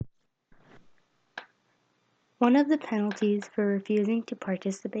One of the penalties for refusing to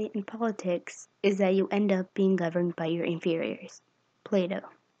participate in politics is that you end up being governed by your inferiors. Plato.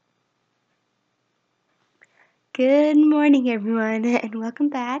 Good morning, everyone, and welcome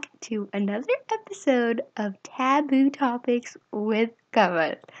back to another episode of Taboo Topics with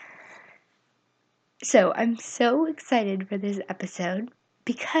Khwal. So, I'm so excited for this episode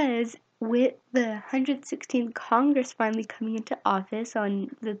because with the 116th Congress finally coming into office on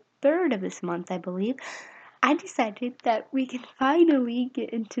the 3rd of this month, I believe, I decided that we can finally get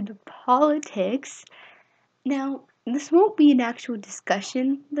into the politics. Now, this won't be an actual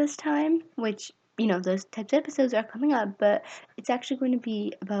discussion this time, which, those types of episodes are coming up, but it's actually going to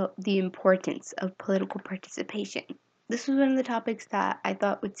be about the importance of political participation. This was one of the topics that I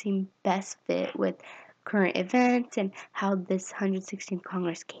thought would seem best fit with current events and how this 116th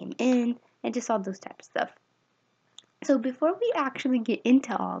Congress came in and just all those types of stuff. So before we actually get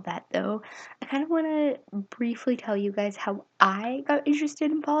into all that, though, I kind of want to briefly tell you guys how I got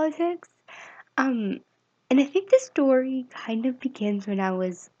interested in politics. Um, and I think the story kind of begins when I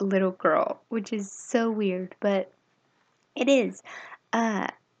was a little girl, which is so weird, but it is. Uh,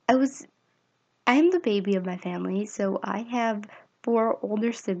 I was I'm the baby of my family, so I have four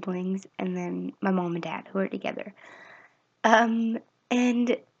older siblings and then my mom and dad who are together. And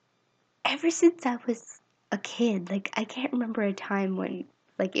ever since I was a kid, like I can't remember a time when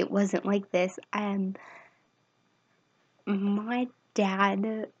like it wasn't like this. My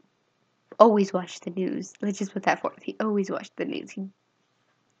dad always watched the news. Let's just put that forth. He always watched the news.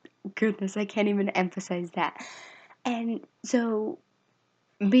 Goodness, I can't even emphasize that. And so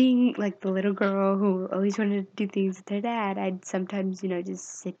being like the little girl who always wanted to do things with her dad, I'd sometimes, just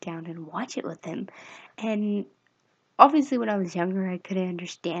sit down and watch it with him. And obviously when I was younger, I couldn't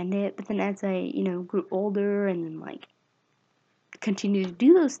understand it, but then as I, grew older and then like continue to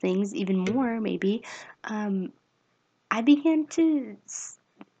do those things even more, maybe, I began to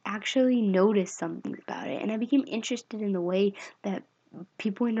actually notice something about it, and I became interested in the way that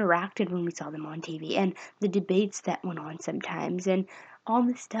people interacted when we saw them on TV, and the debates that went on sometimes, and all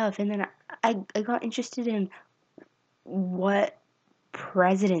this stuff. And then I got interested in what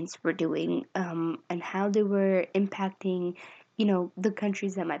presidents were doing, and how they were impacting, the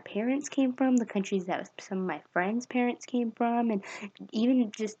countries that my parents came from, the countries that some of my friends' parents came from, and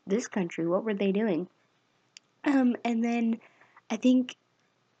even just this country. What were they doing? And then I think,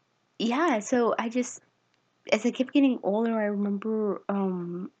 yeah, so I just, as I kept getting older, I remember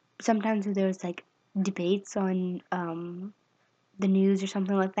sometimes there was like debates on the news or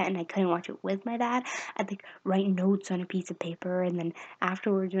something like that, and I couldn't watch it with my dad. I'd like write notes on a piece of paper, and then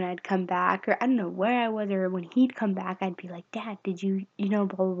afterwards when I'd come back, or I don't know where I was, or when he'd come back, I'd be like, Dad, did you, blah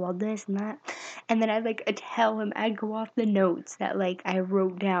blah blah this and that, and then I'd tell him, I'd go off the notes that like I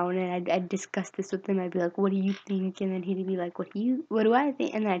wrote down, and I'd discuss this with him. I'd be like, what do you think? And then he'd be like, what do I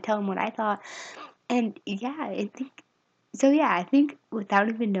think? And then I'd tell him what I thought, and yeah, I think without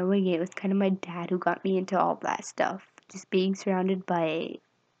even knowing it, it was kind of my dad who got me into all that stuff. Just being surrounded by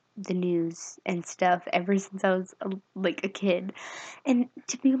the news and stuff ever since I was like a kid. And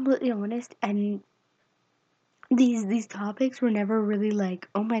to be completely honest, and these topics were never really like,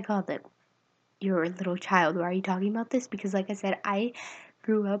 oh my god, like you're a little child. Why are you talking about this? Because like I said, I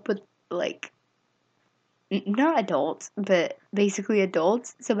grew up with like not adults, but basically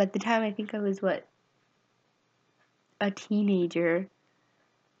adults. So at the time, I think I was a teenager.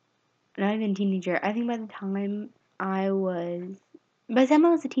 Not even teenager. I think by the time I was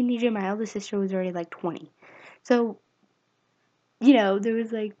a teenager, my older sister was already like 20. So, there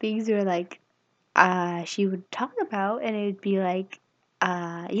was like things where like, she would talk about, and it'd be like,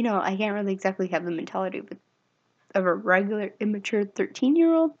 I can't really exactly have the mentality of a regular immature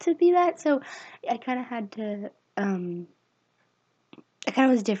 13-year-old to be that. So I kind of had to, I kind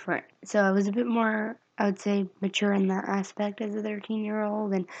of was different. So I was a bit more, I would say, mature in that aspect as a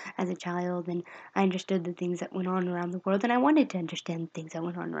 13-year-old and as a child. And I understood the things that went on around the world. And I wanted to understand the things that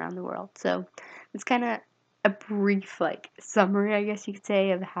went on around the world. So it's kind of a brief, like, summary, I guess you could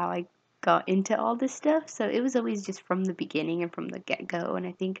say, of how I got into all this stuff. So it was always just from the beginning and from the get-go. And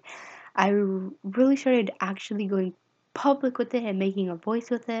I think I really started actually going public with it and making a voice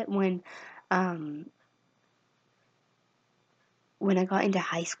with it um, when I got into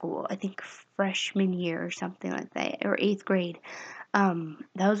high school. I think freshman year or something like that, or eighth grade. That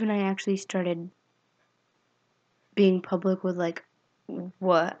was when I actually started being public with like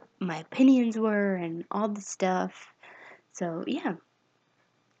what my opinions were and all the stuff. So yeah.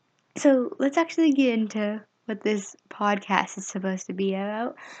 So let's actually get into what this podcast is supposed to be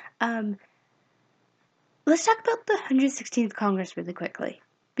about. Um, let's talk about the 116th Congress really quickly.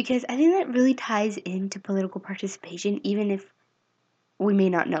 because I think that really ties into political participation, even if we may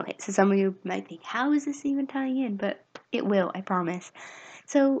not know it. So some of you might think, how is this even tying in? But it will, I promise.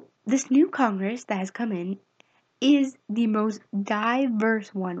 So this new Congress that has come in is the most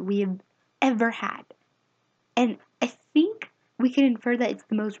diverse one we have ever had. And I think we can infer that it's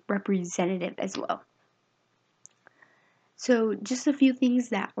the most representative as well. So, just a few things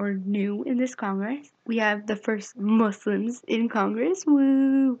that are new in this Congress. We have the first Muslims in Congress,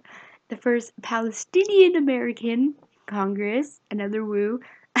 woo! The first Palestinian American Congress, another woo.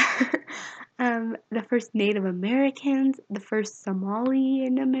 The first Native Americans, the first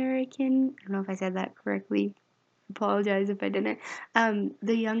Somalian American. I don't know if I said that correctly. Apologize if I didn't.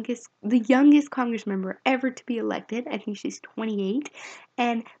 The youngest Congress member ever to be elected. I think she's 28,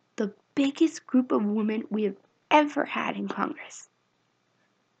 and the biggest group of women we have ever had in Congress.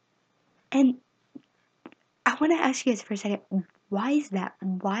 And I want to ask you guys for a second, why is that?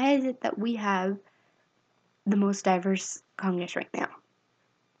 Why is it that we have the most diverse Congress right now?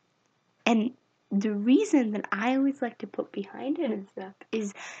 And the reason that I always like to put behind it and stuff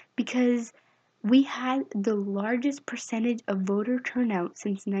is because we had the largest percentage of voter turnout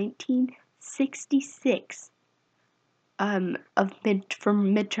since 1966 from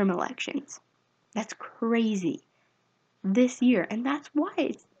midterm elections. That's crazy. This year, and that's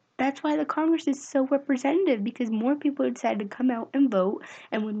why the Congress is so representative, because more people decide to come out and vote,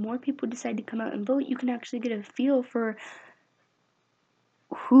 and when more people decide to come out and vote, you can actually get a feel for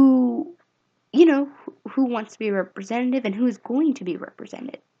who who wants to be representative and who is going to be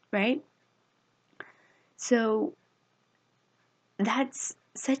represented, right? So that's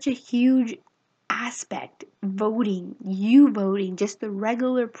such a huge aspect. You voting, just the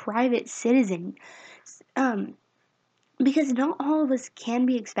regular private citizen. Um, Because not all of us can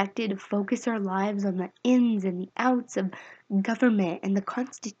be expected to focus our lives on the ins and the outs of government and the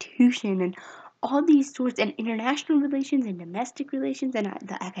Constitution and all these sorts, and international relations and domestic relations and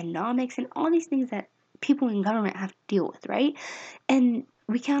the economics and all these things that people in government have to deal with, right? And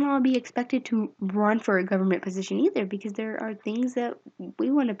we can't all be expected to run for a government position either, because there are things that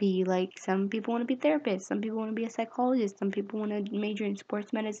we want to be. Like, some people want to be therapists, some people want to be a psychologist, some people want to major in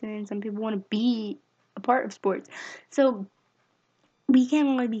sports medicine, some people want to be a part of sports. So we can't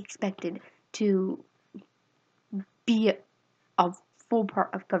only be expected to be a full part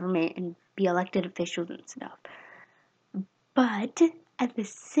of government and be elected officials and stuff. But at the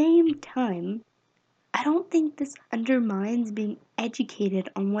same time, I don't think this undermines being educated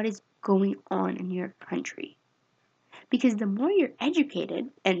on what is going on in your country. Because the more you're educated,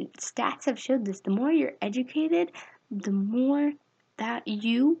 and stats have showed this, the more you're educated, the more that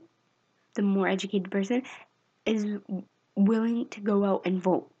the more educated person, is willing to go out and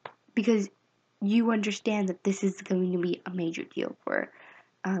vote. Because you understand that this is going to be a major deal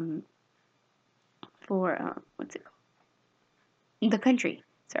um, for what's it called? The country.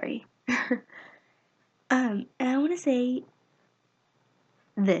 Sorry. And I want to say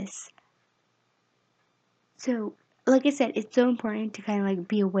this. So, like I said, it's so important to kind of like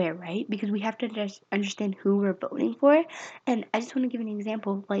be aware, right? Because we have to just understand who we're voting for. And I just want to give an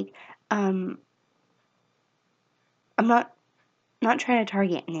example. Like, I'm not trying to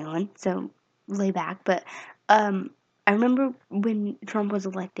target anyone, so lay back. But I remember when Trump was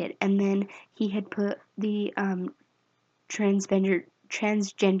elected, and then he had put the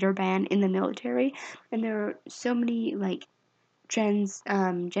transgender ban in the military, and there were so many like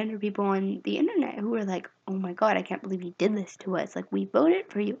gender people on the internet who were like, "Oh my God, I can't believe you did this to us! Like, we voted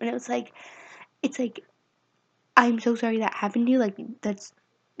for you," and it's like, I'm so sorry that happened to you. Like, that's,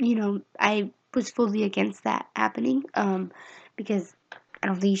 I was fully against that happening, because I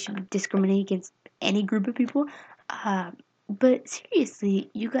don't think you should discriminate against any group of people. But seriously,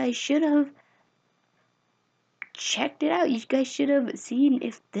 you guys should have checked it out. You guys should have seen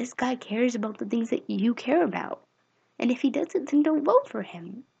if this guy cares about the things that you care about. And if he doesn't, then don't vote for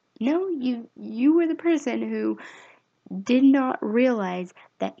him. No, you were the person who did not realize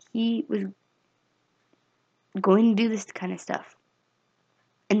that he was going to do this kind of stuff.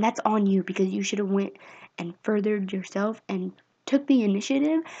 And that's on you, because you should have went and furthered yourself and took the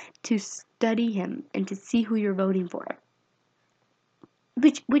initiative to study him and to see who you're voting for.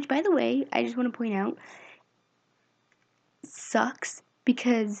 Which by the way, I just want to point out, sucks,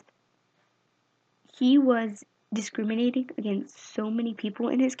 because he was discriminating against so many people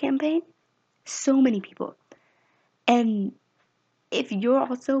in his campaign. So many people. And if you're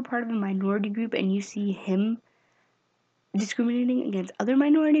also part of a minority group and you see him discriminating against other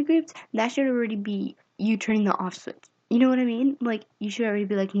minority groups, that should already be you turning the off switch. You know what I mean? Like, you should already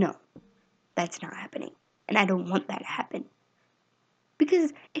be like, no, that's not happening. And I don't want that to happen.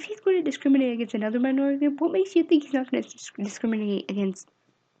 Because if he's going to discriminate against another minority group, what makes you think he's not going to discriminate against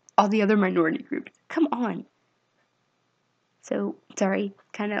all the other minority groups? Come on. So, sorry,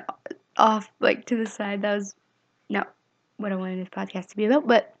 kind of off, like, to the side. That was not what I wanted this podcast to be about,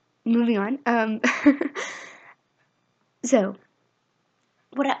 but moving on. So,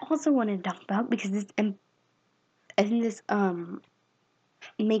 what I also wanted to talk about, because I think this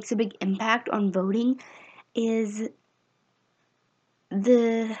makes a big impact on voting, is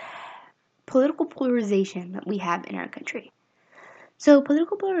the political polarization that we have in our country. So,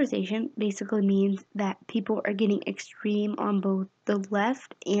 political polarization basically means that people are getting extreme on both the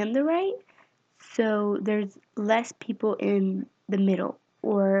left and the right. So, there's less people in the middle,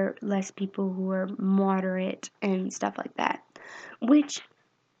 or less people who are moderate and stuff like that. Which,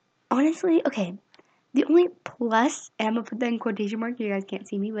 honestly, okay, the only plus, and I'm gonna put that in quotation marks, you guys can't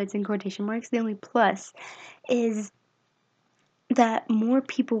see me, but it's in quotation marks. The only plus is that more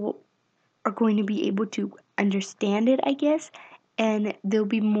people are going to be able to understand it, I guess, and they'll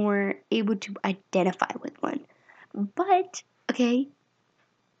be more able to identify with one. But, okay,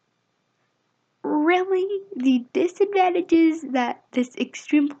 really, the disadvantages that this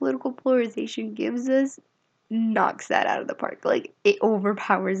extreme political polarization gives us knocks that out of the park. Like, it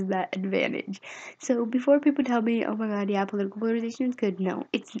overpowers that advantage. So before people tell me, oh my god, yeah, political polarization is good, no,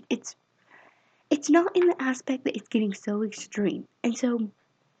 it's not in the aspect that it's getting so extreme. And so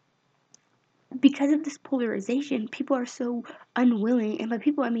because of this polarization, people are so unwilling, and by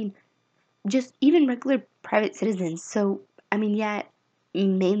people I mean just even regular private citizens. So I mean, yeah,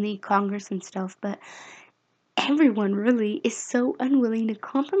 mainly Congress and stuff, but everyone really is so unwilling to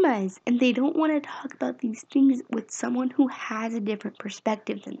compromise, and they don't want to talk about these things with someone who has a different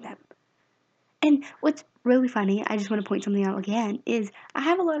perspective than them. And what's really funny, I just want to point something out again, is I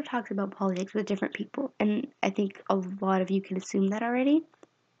have a lot of talks about politics with different people, and I think a lot of you can assume that already.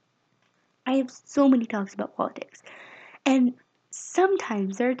 I have so many talks about politics. And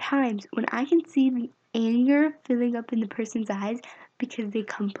sometimes there are times when I can see the anger filling up in the person's eyes because they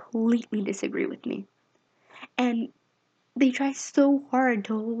completely disagree with me. And they try so hard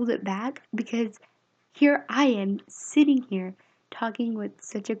to hold it back because here I am sitting here talking with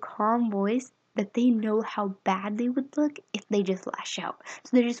such a calm voice that they know how bad they would look if they just lash out. So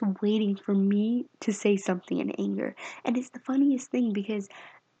they're just waiting for me to say something in anger. And it's the funniest thing because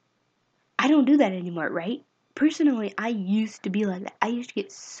I don't do that anymore, right? Personally, I used to be like that. I used to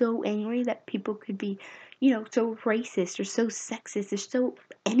get so angry that people could be, so racist or so sexist or so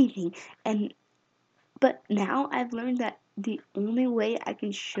anything. And but now I've learned that the only way I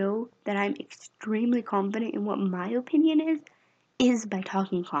can show that I'm extremely confident in what my opinion is by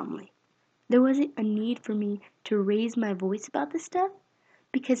talking calmly. There wasn't a need for me to raise my voice about this stuff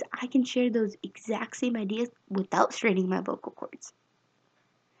because I can share those exact same ideas without straining my vocal cords.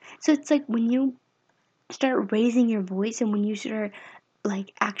 So it's like when you start raising your voice and when you start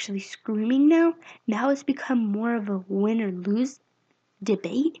like actually screaming now it's become more of a win or lose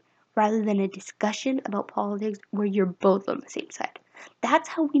debate rather than a discussion about politics where you're both on the same side. That's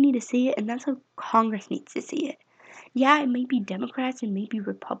how we need to see it, and that's how Congress needs to see it. Yeah, it may be Democrats and maybe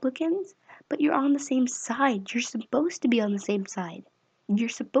Republicans, but you're on the same side. You're supposed to be on the same side. You're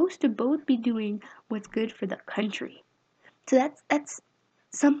supposed to both be doing what's good for the country. So that's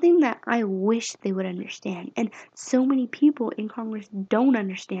something that I wish they would understand. And so many people in Congress don't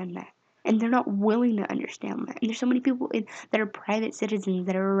understand that. And they're not willing to understand that. And there's so many people that are private citizens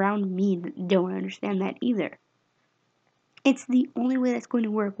that are around me that don't understand that either. It's the only way that's going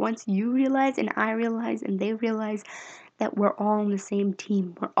to work. Once you realize and I realize and they realize that we're all on the same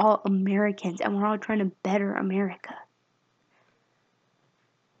team. We're all Americans and we're all trying to better America.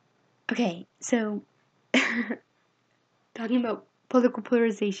 Okay, so talking about political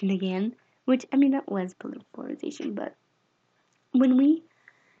polarization again, which, I mean, that was political polarization, but when we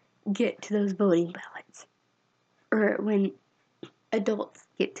get to those voting ballots, or when adults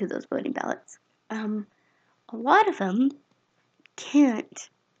get to those voting ballots, a lot of them can't,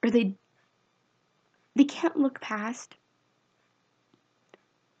 or they can't look past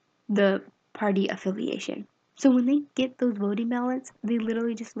the party affiliation. So when they get those voting ballots, they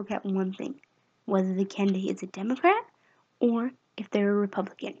literally just look at one thing, whether the candidate is a Democrat or if they're a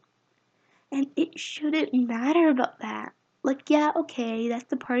Republican. And it shouldn't matter about that. Like, yeah, okay, that's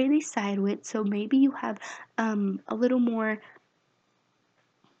the party they side with, so maybe you have a little more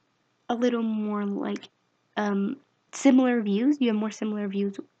like similar views. You have more similar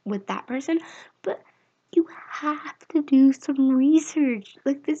views with that person, but you have to do some research.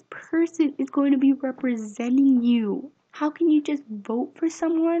 Like, this person is going to be representing you. How can you just vote for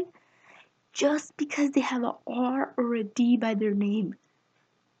someone just because they have a R or a D by their name?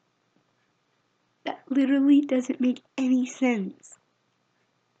 literally doesn't make any sense.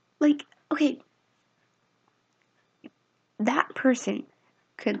 Like, okay, that person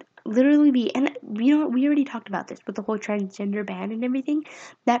could literally be, and you know, we already talked about this with the whole transgender ban and everything.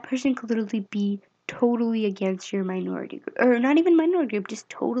 That person could literally be totally against your minority group, or not even minority group, just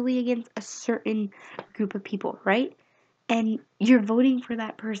totally against a certain group of people, right? And you're voting for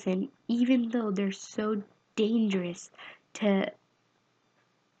that person, even though they're so dangerous to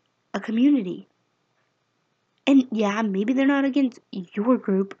a community. And yeah, maybe they're not against your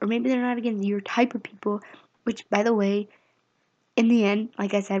group, or maybe they're not against your type of people, which, by the way, in the end,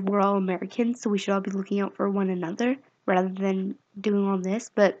 like I said, we're all Americans, so we should all be looking out for one another rather than doing all this,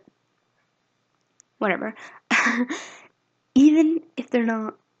 but whatever. Even if they're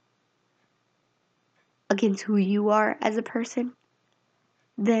not against who you are as a person,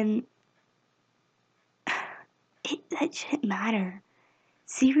 then that shouldn't matter.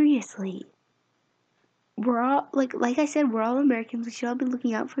 Seriously. We're all, like I said, we're all Americans, we should all be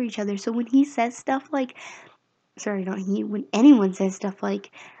looking out for each other. So when he says stuff like, sorry, not he, when anyone says stuff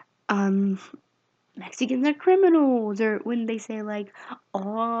like, um, Mexicans are criminals, or when they say like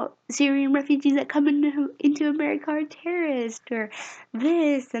all Syrian refugees that come into America are terrorists, or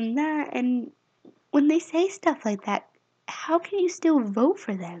this and that, and when they say stuff like that, how can you still vote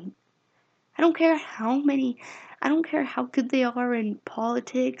for them? I don't care I don't care how good they are in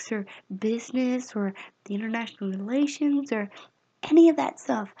politics or business or the international relations or any of that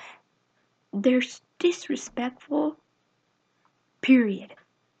stuff. They're disrespectful, period.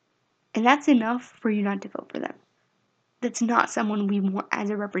 And that's enough for you not to vote for them. That's not someone we want as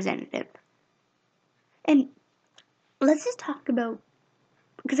a representative. And let's just talk about,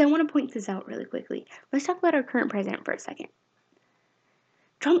 because I want to point this out really quickly. Let's talk about our current president for a second.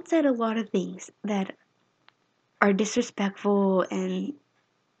 Trump said a lot of things that are disrespectful and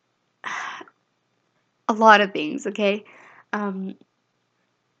a lot of things, okay? And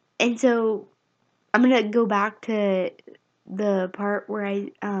so I'm going to go back to the part where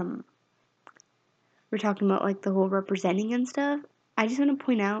we're talking about like the whole representing and stuff. I just want to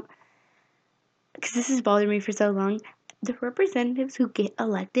point out, because this has bothered me for so long, the representatives who get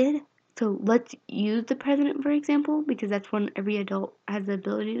elected, so let's use the president for example, because that's one every adult has the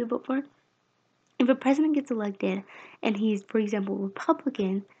ability to vote for. If a president gets elected and he's, for example,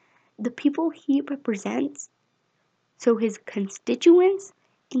 Republican, the people he represents, so his constituents,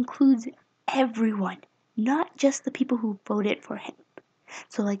 includes everyone, not just the people who voted for him.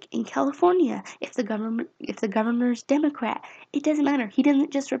 So like in California, if the governor's Democrat, it doesn't matter. He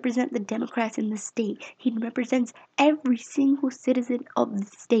doesn't just represent the Democrats in the state. He represents every single citizen of the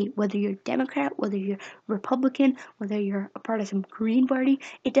state, whether you're Democrat, whether you're Republican, whether you're a part of some Green Party,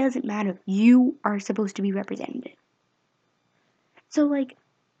 it doesn't matter. You are supposed to be represented. So like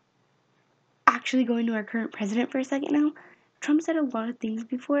actually going to our current president for a second now, Trump said a lot of things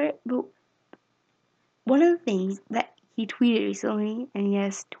before it, but one of the things that he tweeted recently, and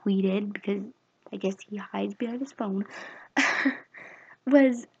yes, tweeted because I guess he hides behind his phone,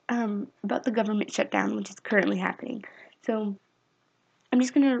 was about the government shutdown, which is currently happening. So I'm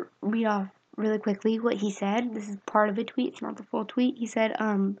just gonna read off really quickly what he said. This is part of a tweet, it's not the full tweet. He said,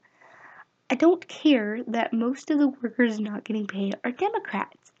 I don't care that most of the workers not getting paid are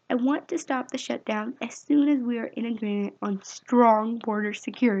Democrats. I want to stop the shutdown as soon as we are in agreement on strong border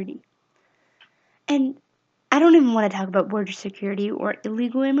security. And I don't even want to talk about border security or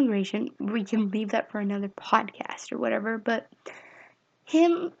illegal immigration. We can leave that for another podcast or whatever. But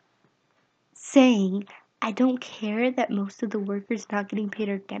him saying, I don't care that most of the workers not getting paid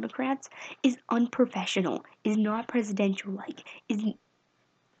are Democrats is unprofessional, is not presidential like, is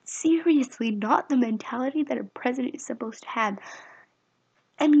seriously not the mentality that a president is supposed to have.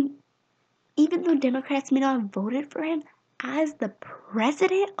 I mean, even though Democrats may not have voted for him, as the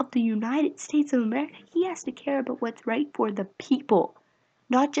President of the United States of America, he has to care about what's right for the people,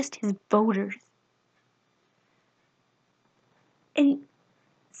 not just his voters. And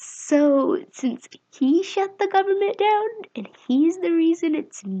so, since he shut the government down and he's the reason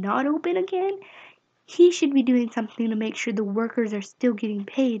it's not open again, he should be doing something to make sure the workers are still getting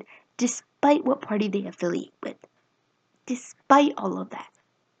paid despite what party they affiliate with. Despite all of that.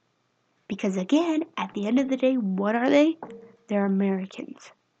 Because again, at the end of the day, what are they? They're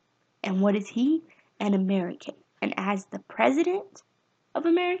Americans. And what is he? An American. And as the president of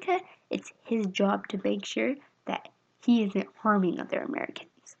America, it's his job to make sure that he isn't harming other Americans.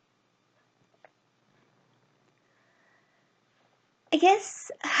 I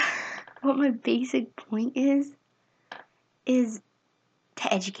guess what my basic point is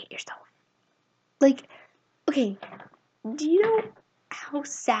to educate yourself. Like, okay, do you know how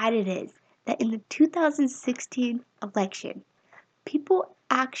sad it is that in the 2016 election, people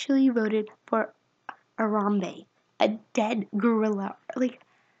actually voted for Arambe, a dead gorilla. Like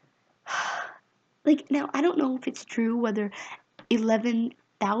now, I don't know if it's true whether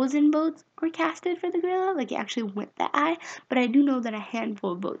 11,000 votes were casted for the gorilla, like it actually went that high, but I do know that a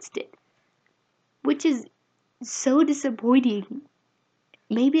handful of votes did, which is so disappointing.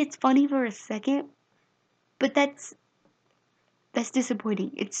 Maybe it's funny for a second, but that's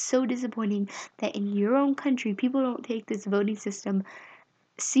disappointing. It's so disappointing that in your own country people don't take this voting system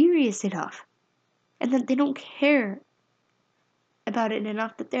serious enough and that they don't care about it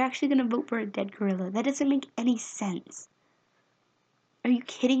enough that they're actually going to vote for a dead gorilla. That doesn't make any sense. Are you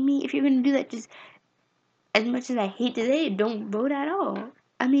kidding me? If you're going to do that, just as much as I hate to say it, don't vote at all.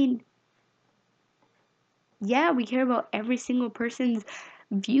 I mean, yeah, we care about every single person's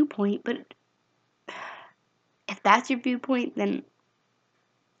viewpoint, but if that's your viewpoint, then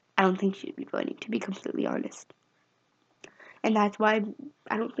I don't think you should be voting, to be completely honest. And that's why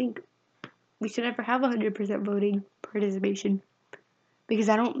I don't think we should ever have 100% voting participation. Because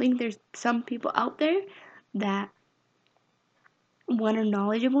I don't think there's some people out there that, one, are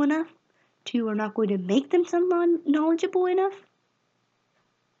knowledgeable enough, two, are not going to make themselves knowledgeable enough,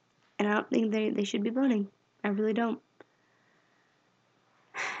 and I don't think they should be voting. I really don't.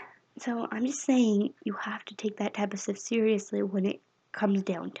 So I'm just saying you have to take that type of stuff seriously when it comes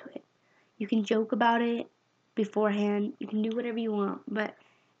down to it. You can joke about it beforehand, you can do whatever you want, but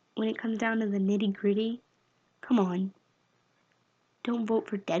when it comes down to the nitty gritty, come on. Don't vote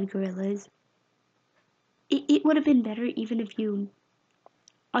for dead gorillas. It would have been better even if you,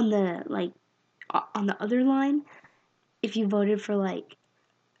 on the other line, if you voted for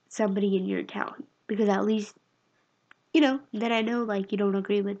somebody in your town, because at least then I know you don't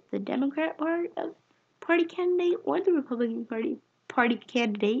agree with the Democrat party candidate or the Republican party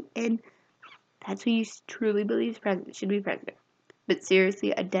candidate, and that's who you truly believe should be president. But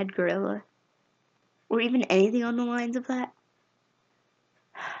seriously, a dead gorilla or even anything on the lines of that.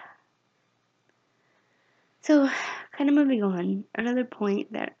 So, kind of moving on, another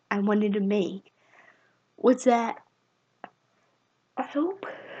point that I wanted to make was that I hope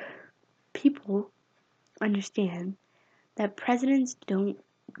people understand that presidents don't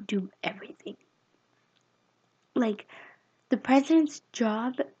do everything. Like, the president's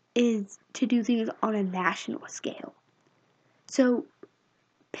job is to do things on a national scale. So,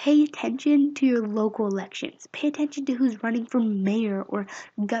 pay attention to your local elections. Pay attention to who's running for mayor or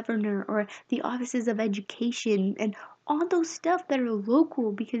governor or the offices of education and all those stuff that are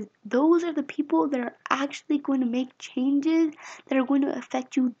local, because those are the people that are actually going to make changes that are going to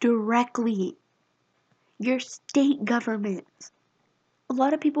affect you directly. Your state governments. A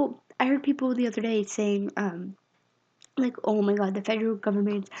lot of people, I heard people the other day saying, oh my god, the federal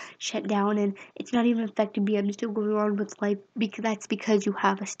government's shut down and it's not even affecting me. I'm still going on with life because that's because you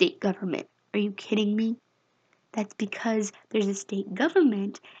have a state government. Are you kidding me? That's because there's a state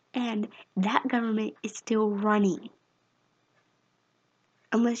government and that government is still running.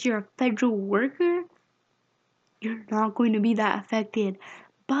 Unless you're a federal worker, you're not going to be that affected.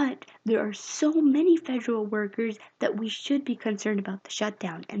 But there are so many federal workers that we should be concerned about the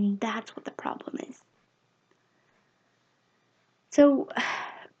shutdown, and that's what the problem is. So,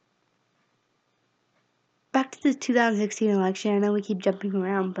 back to the 2016 election, I know we keep jumping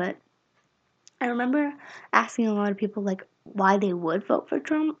around, but I remember asking a lot of people why they would vote for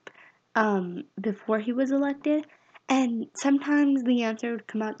Trump before he was elected, and sometimes the answer would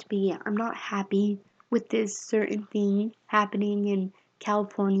come out to be, I'm not happy with this certain thing happening in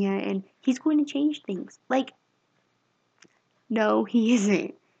California, and he's going to change things. No, he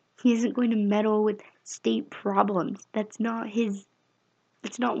isn't. He isn't going to meddle with state problems. That's not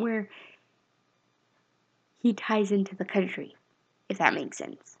where he ties into the country, if that makes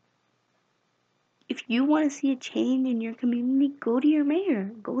sense. If you want to see a change in your community, go to your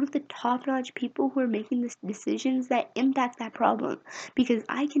mayor. Go to the top-notch people who are making the decisions that impact that problem. Because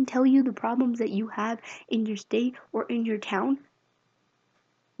I can tell you the problems that you have in your state or in your town.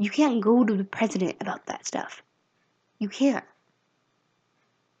 You can't go to the president about that stuff. You can't.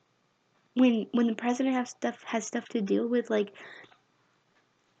 When the president has stuff to deal with,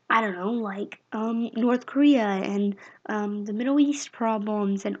 I don't know, North Korea and the Middle East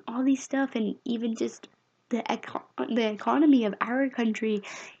problems and all these stuff, and even just the economy of our country,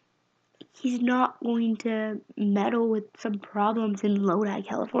 he's not going to meddle with some problems in Lodi,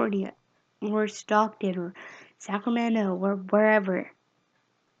 California, or Stockton, or Sacramento, or wherever.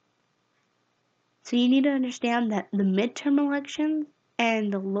 So you need to understand that the midterm elections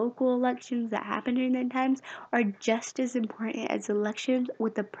and the local elections that happen during that times are just as important as elections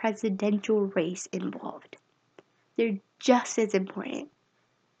with the presidential race involved. They're just as important.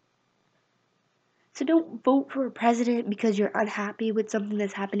 So don't vote for a president because you're unhappy with something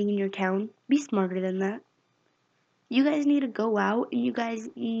that's happening in your town. Be smarter than that. You guys need to go out and you guys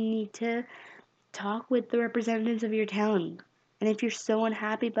need to talk with the representatives of your town. And if you're so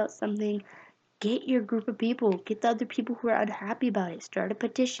unhappy about something, get your group of people, get the other people who are unhappy about it, start a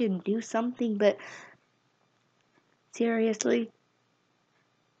petition, do something. But seriously,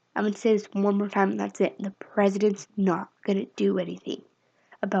 I'm going to say this one more time and that's it. The president's not going to do anything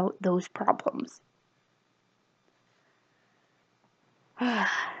about those problems.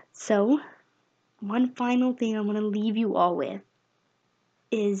 So, one final thing I want to leave you all with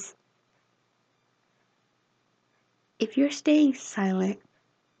is if you're staying silent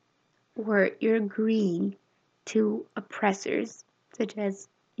or you're agreeing to oppressors such as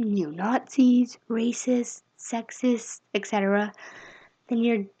neo-Nazis, racists, sexists, etc., then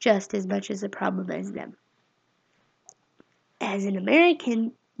you're just as much as a problem as them. As an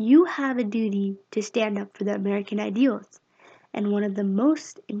American, you have a duty to stand up for the American ideals, and one of the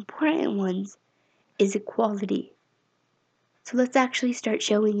most important ones is equality. So let's actually start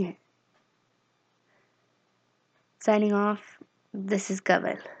showing it. Signing off, this is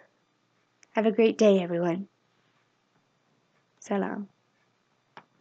Khwal. Have a great day, everyone. Salam.